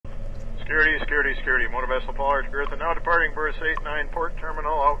Security. Motor vessel Paul R Tregurtha now departing berth 89 port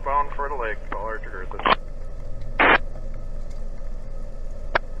terminal outbound for the lake. Paul R Tregurtha.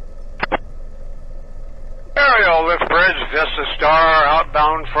 Aerial lift bridge, Vista Star,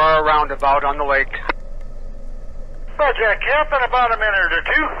 outbound for a roundabout on the lake. Roger, camp in about a minute or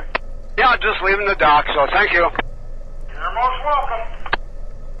two. Yeah, just leaving the dock, so thank you. You're most welcome.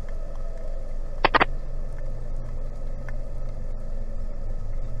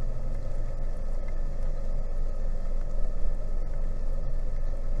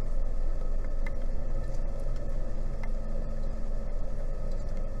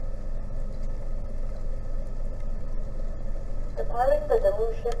 Departing the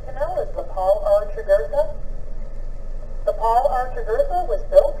Duluth Ship Canal is the Paul R Tregurtha. The Paul R Tregurtha was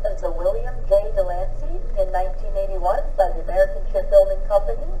built as the William J. Delancey in 1981 by the American Shipbuilding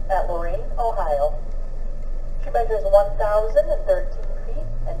Company at Lorain, Ohio. She measures 1,013 feet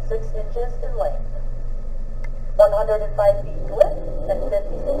and 6 inches in length, 105 feet in width, and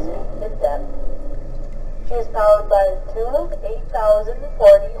 56 feet in depth. She is powered by two 8,040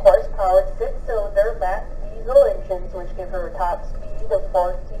 horsepower 6-cylinder Mack diesel engines, which give her a top speed of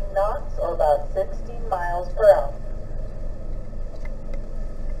 14 knots or about 16 miles per hour.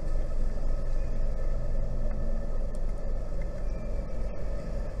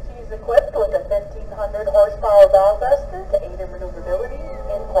 She is equipped with a 1,500 horsepower bow thruster to aid in maneuverability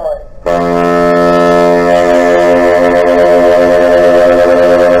in port.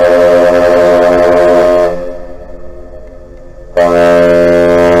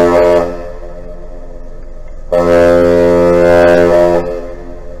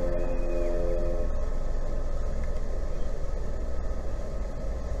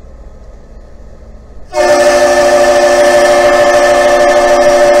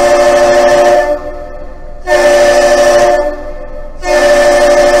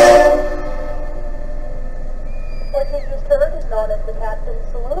 What you just heard is known as the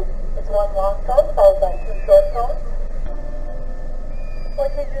captain's salute. It's one long tone followed by two short tones.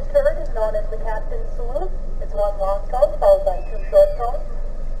 What you just heard is known as the captain's salute. It's one long tone followed by two short tones.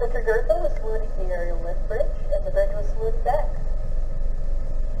 The Tregurtha was saluting the aerial lift bridge, and the bridge was saluted back.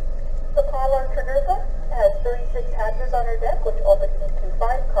 The Paul R Tregurtha has 36 hatches on her deck, which open into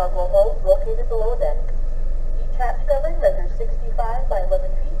 5 cargo holds located below deck. Each hatch covering measures 65 by 11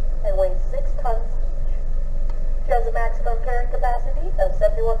 feet and weighs 6 tons each. She has a maximum carrying capacity of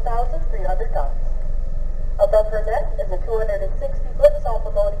 71,300 tons. Above her deck is a 260-foot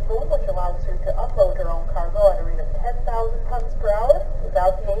self-unloading boom, which allows her to unload her own cargo at a rate of 10,000 tons per hour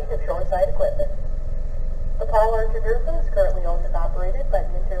without the aid of shoreside equipment. The Paul R Tregurtha is currently owned and operated by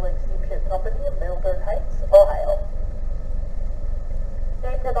the Interlake Steamship Company of Milburn Heights, Ohio.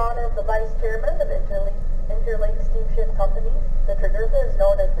 Named in honor of the Vice Chairman of Interlake Steamship Company, the Tregurtha is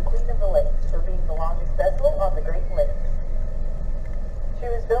known as the Queen of the Lakes for being the longest vessel on the Great Lakes. She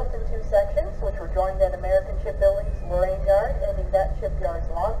was built in 2 sections, which were joined at American Shipbuilding's Lorain Yard, ending that shipyard's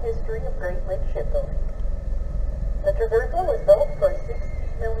long history of Great Lakes shipbuilding. The Tregurtha was built for $60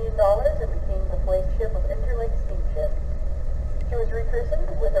 million and became the flagship of Interlake Steamship. She was rechristened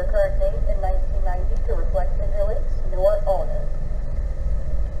with her current name in 1990 to reflect Interlake's newer owner.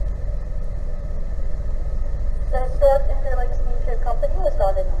 The historic Interlake Steamship Company was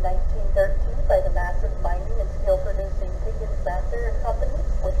founded in 1913 by the massive mining and steel-producing Pickens Baxter and Company,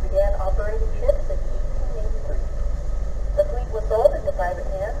 which began operating ships in 1883. The fleet was sold into private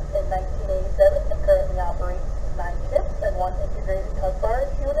hands in 1987 and currently operates 9 ships and 1 integrated tug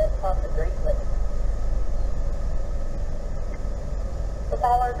barge unit on the Great Lakes. The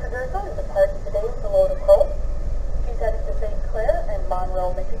Paul R Tregurtha is departing today with a load of coal. She's headed to St. Clair and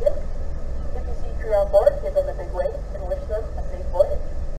Monroe, Michigan. If you see crew on board, give them a big wave and wish them